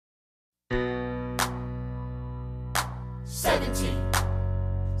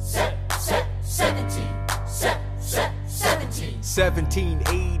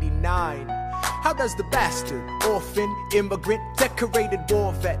1789. How does the bastard, orphan, immigrant, decorated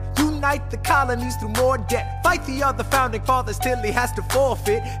war vet unite the colonies through more debt? Fight the other founding fathers till he has to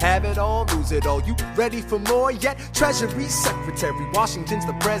forfeit. Have it all, lose it all. You ready for more yet? Treasury Secretary, Washington's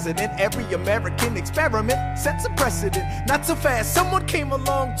the president. Every American experiment sets a precedent. Not so fast, someone came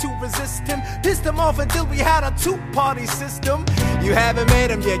along to resist him. Pissed him off until we had a two-party system. You haven't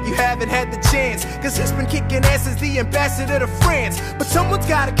met him yet, you haven't had the chance, cause he's been kicking ass as the ambassador to France. But someone's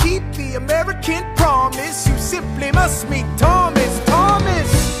gotta keep the American promise. You simply must meet Thomas.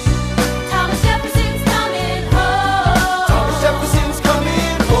 Thomas Jefferson's coming home. Thomas Jefferson's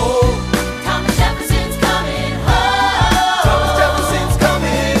coming home. Thomas Jefferson's coming home. Thomas Jefferson's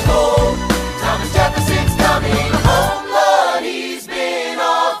coming home. Thomas Jefferson's coming home. Lord, he's been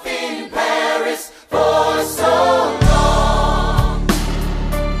off in Paris for so long.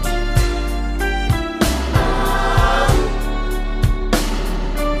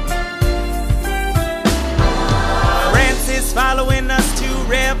 France is following us to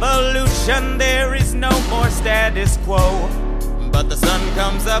revolution. There is no more status quo, but the sun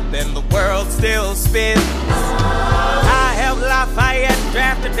comes up and the world still spins. I helped Lafayette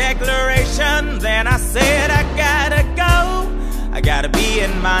draft a declaration, then I said I gotta go. I gotta be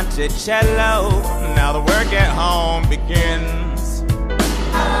in Monticello. Now the work at home begins.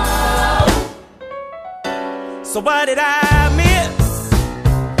 So what did I miss?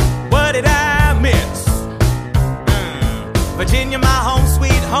 What did I miss? Virginia, my home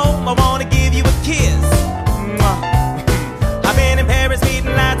sweet home, I wanna give you a kiss. I've been in Paris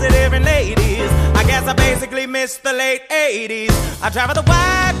meeting lots of different ladies. I guess I basically missed the late 80s. I traveled the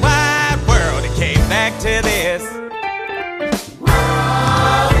wide, wide world and came back to this.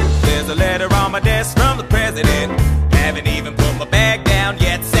 There's a letter on my desk from the president. Haven't even put my bag down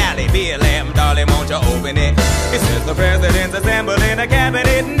yet. Sally, BLM, darling, won't you open it? It says the president's assembling a cabinet,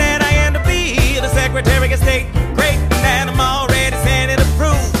 and then I end up being the Secretary of State. Great, and I'm already Senate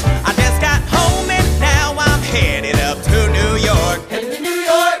approved. I just got home and now I'm headed up to New York. Headed to New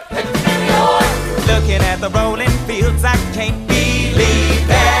York, headed to New York. Looking at the rolling fields, I can't believe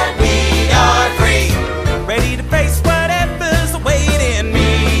that we are free. Ready to face whatever's awaiting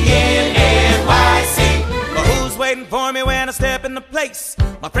me in NYC. But who's waiting for me when I step into place?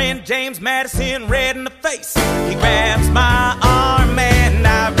 My friend James Madison, red in the face. He grabs my arm and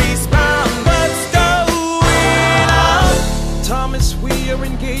I respond, what's going on? Thomas, we are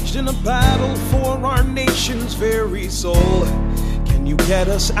engaged in a battle for our nation's very soul. Can you get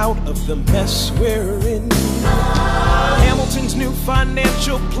us out of the mess we're in? Hamilton's new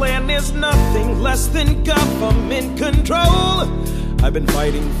financial plan is nothing less than government control. I've been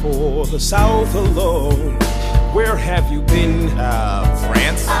fighting for the South alone. Where have you been?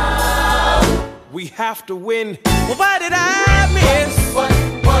 France? We have to win. Well, what did I miss? What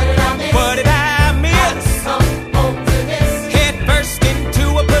did I miss? What did I miss? Come home to this. Head first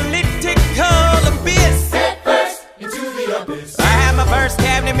into a political abyss. Head first into the abyss. I had my first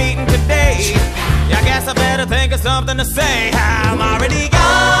cabinet meeting today. I guess I better think of something to say. I'm already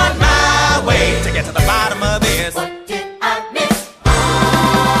on my way to get to the bottom of this. What did I miss?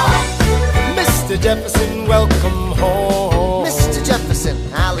 Mr. Jefferson, welcome home. Mr. Jefferson,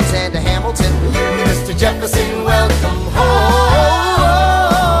 Alexander Hamilton. Mr. Jefferson, welcome home.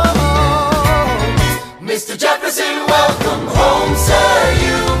 Mr. Jefferson, welcome.